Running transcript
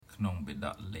ក្នុងបិដ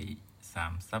កលេខ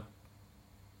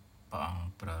30ព្រះអង្គ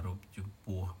ប្រារព្ធចំ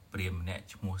ពោះព្រាហ្មណ៍ម្នាក់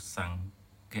ឈ្មោះសង្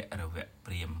ករវៈ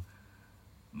ព្រាហ្មណ៍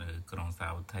នៅក្រុងសា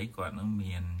វត្ថីគាត់នឹង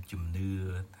មានជំនឿ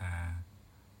ថា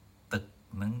ទឹក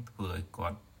នឹងធ្វើឲ្យគា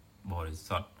ត់បរិ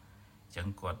សុទ្ធអញ្ចឹង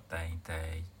គាត់តែងតែ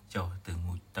ចុះទៅ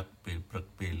ងូតទឹកពេលព្រឹក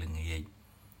ពេលល្ងាច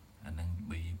អានឹង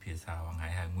ភាសាថ្ងៃ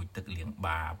ហៅងូតទឹកលាង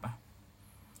បាប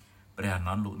ព្រះអាន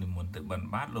ន្ទលោកនិមន្តទៅបិណ្ឌ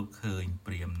បាតលោកឃើញ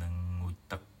ព្រាហ្មណ៍នឹងងូត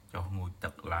ទឹកចុះងូតទឹ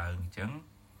កឡើងអញ្ចឹង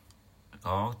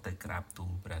ក៏ទៅក្រាបទូ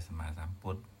លព្រះសម្មាសម្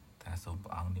ពុទ្ធថាសូមព្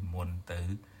រះអង្គនិមន្តទៅ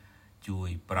ជួយ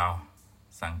ប្រោស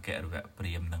សង្ករវៈព្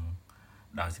រាហ្មណ៍នឹង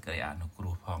ដោយសេចក្តីអនុគ្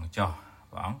រោះផងចុះ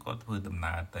ព្រះអង្គក៏ធ្វើដំ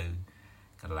ណើរទៅ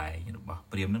កន្លែងរបស់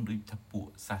ព្រាហ្មណ៍នឹងដូចថាពួក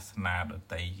សាសនាដ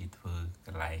តីគេធ្វើក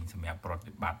ន្លែងសម្រាប់ប្រ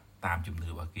តិបត្តិតាមជំនឿ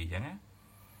របស់គេអញ្ចឹងណា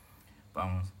ព្រះអ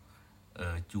ង្គ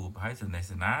ជួបហើយសន្និ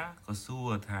សនាក៏សួរ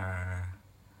ថា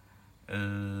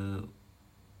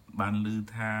បានឮ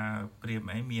ថាព្រាហ្ម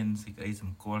ណ៍ឯងមានសេចក្តីស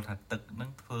ម្គាល់ថាទឹកនឹ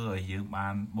ងធ្វើឲ្យយើងបា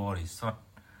នបរិសុទ្ធ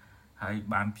ហើយ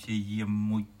បានព្យាយាម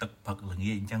មួយទឹកព្រឹកល្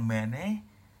ងាចអញ្ចឹងមែនទេ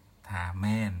ថា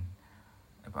មែន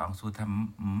ព្រះអង្គសួរថា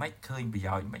មិនឃើញប្រ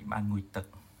យោជន៍មិនបានងូតទឹក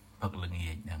ព្រឹកល្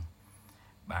ងាចហ្នឹង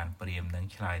បានព្រាហ្មណ៍នឹង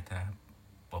ឆ្លើយថា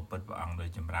ពុទ្ធព្រះអង្គដោយ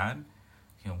ចម្រើន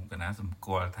ខ្ញុំកណាសម្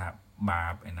គាល់ថាបា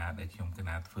បឯណាដែលខ្ញុំក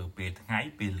ណាធ្វើពេលថ្ងៃ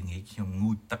ពេលល្ងាចខ្ញុំ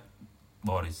ងូតទឹក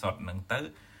បរិសុទ្ធហ្នឹងទៅ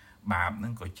បាបហ្នឹ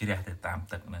ងក៏ជ្រះទៅតាម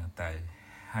ទឹកហ្នឹងទៅ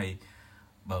ហើយ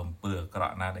បើអំពើអាក្រ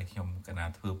ក់ណាដែលខ្ញុំកណា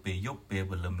ធ្វើពេលយប់ពេល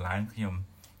ព្រលឹមឡើងខ្ញុំ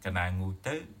កណាងូត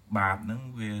ទៅបាបហ្នឹង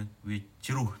វា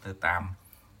ជ្រុះទៅតាម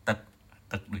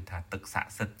ទឹកដូចថាទឹកស័ក្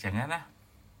តិសិទ្ធិចឹងណា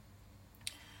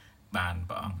បាន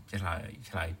ព្រះអង្គ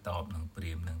ឆ្លើយតបនឹងព្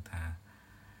រាហ្មណ៍នឹងថា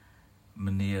ម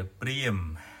នាព្រាហ្ម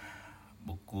ណ៍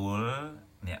បុគ្គល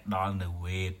អ្នកដល់នៅ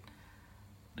វេទ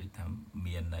ដូចថា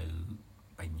មាននៅ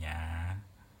បញ្ញា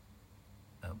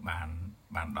បា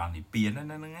នដល់និព្វានហ្នឹង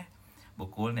ណាបុ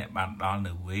គ្គលអ្នកបានដល់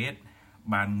នៅវេទ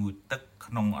បានងូតទឹក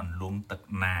ក្នុងអន្លង់ទឹក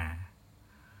ណា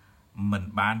មិន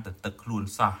បានទៅទឹកខ្លួន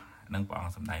សោះនឹងព្រះអ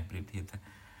ង្គសម្ដែងប្រៀបធៀបថា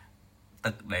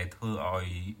ទឹកដែលធ្វើឲ្យ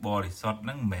បរិសុទ្ធហ្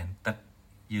នឹងមិនមែនទឹក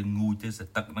យើងងូតទៅស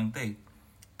ទឹកហ្នឹងទេ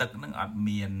ទឹកហ្នឹងអត់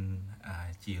មាន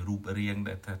ជារូបរាង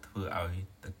ដែលធ្វើឲ្យ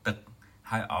ទឹក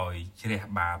ហើយឲ្យជ្រះ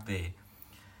បាបទេ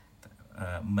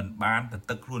មិនបានទៅ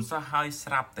ទឹកខ្លួនសោះហើយ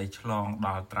ស្រាប់តែឆ្លងដ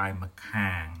ល់ត្រៃម្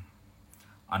ខាង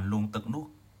អន្លង់ទឹកនោះ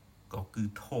ក៏គឺ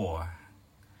ធម៌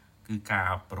គឺកា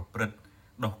រប្រព្រឹត្ត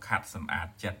ដុសខាត់សម្អាត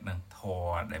ចិត្តនឹងធ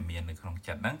ម៌ដែលមាននៅក្នុង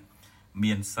ចិត្តហ្នឹង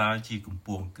មានសិលជាកំ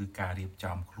ពុងគឺការរៀប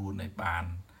ចំខ្លួនឲ្យបាន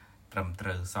ត្រឹមត្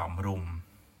រូវសមរម្យ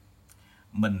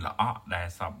មិនល្អក់ដែល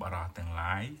សពបរោះទាំង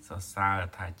ឡាយសរសើរ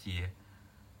ថាជា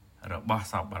របស់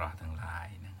សពបរោះទាំងឡាយ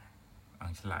ហ្នឹងអ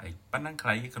ង្គឆ្លើយប៉ុណ្ណឹងខ្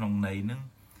លីក្នុងន័យហ្នឹង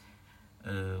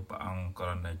ព្រះអង្គក៏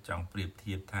នៅចង់ប្រៀប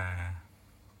ធៀបថា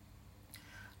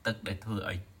ទឹកដែលធ្វើ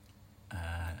ឲ្យ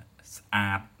ស្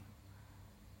អាត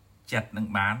ចិត្តនឹង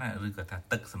បានឬក៏ថា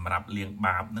ទឹកសម្រាប់លាង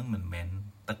បាបនឹងមិនមែន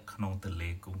ទឹកក្នុងទន្លេ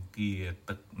គង្គា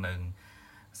ទឹកនឹង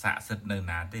ស័ក្តិសិទ្ធិនៅ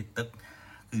ណាទេទឹក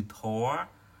គឺធម៌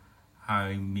ហើ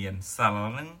យមានសិល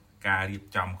នឹងការរៀប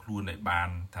ចំខ្លួនឲ្យបាន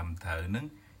ត្រឹមត្រូវនឹង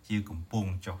ជាកំពុង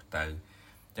ចុះទៅ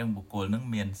អញ្ចឹងបុគ្គលនឹង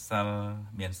មានសិល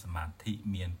មានសមាធិ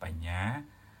មានបញ្ញា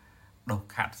ដុស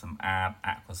ខាត់សម្អាតអ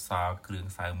កុសលគ្រឿង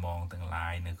សៅមងទាំងឡា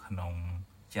យនៅក្នុង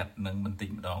ចិត្តនឹងបន្តិច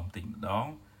ម្ដង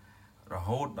រ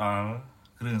ហូតដល់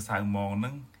គ្រឿងសៅមងនឹ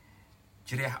ង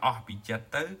ជ្រះអស់ពីចិត្ត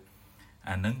ទៅ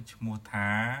អានឹងឈ្មោះថា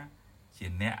ជា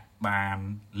អ្នកបាន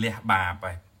លះបាប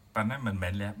ហើយប៉ុន្តែមិនមែ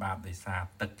នលះបាបដោយសារ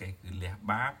ទឹកទេគឺលះ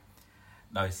បាប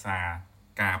ដោយសារ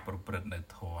ការប្រព្រឹត្តនៅ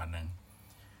ធម៌ហ្នឹង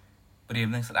ព្រាហ្ម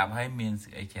ណ៍នឹងស្ដាប់ហើយមានសេ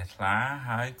ចក្តីជ្រះថ្លា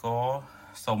ហើយក៏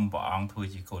សុំព្រះអង្គធ្វើ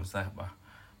ជាកូនសិស្សរបស់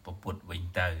ពុទ្ធវិញ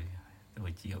ទៅធ្វើ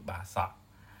ជាឧបាសក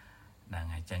ហ្នឹង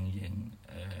ហើយអញ្ចឹងយើង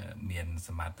មានស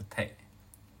មាធិ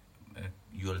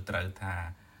យល់ត្រូវថា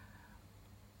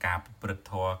ការប្រព្រឹត្ត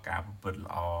ធម៌ការប្រព្រឹត្ត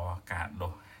ល្អការដុ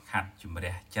សខាត់ជំ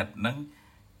រះចិត្តហ្នឹង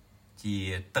ជា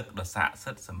ទឹកដ៏ស័ក្តិ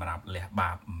សិទ្ធិសម្រាប់លះ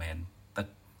បាបមិនមែនទឹក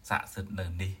ស័ក្តិសិទ្ធិនៅ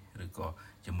នេះឬក៏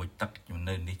ជាមួយទឹក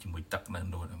នៅនេះជាមួយទឹកនៅ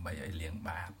នោះដើម្បីឲ្យលាង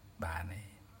បាបបានទេ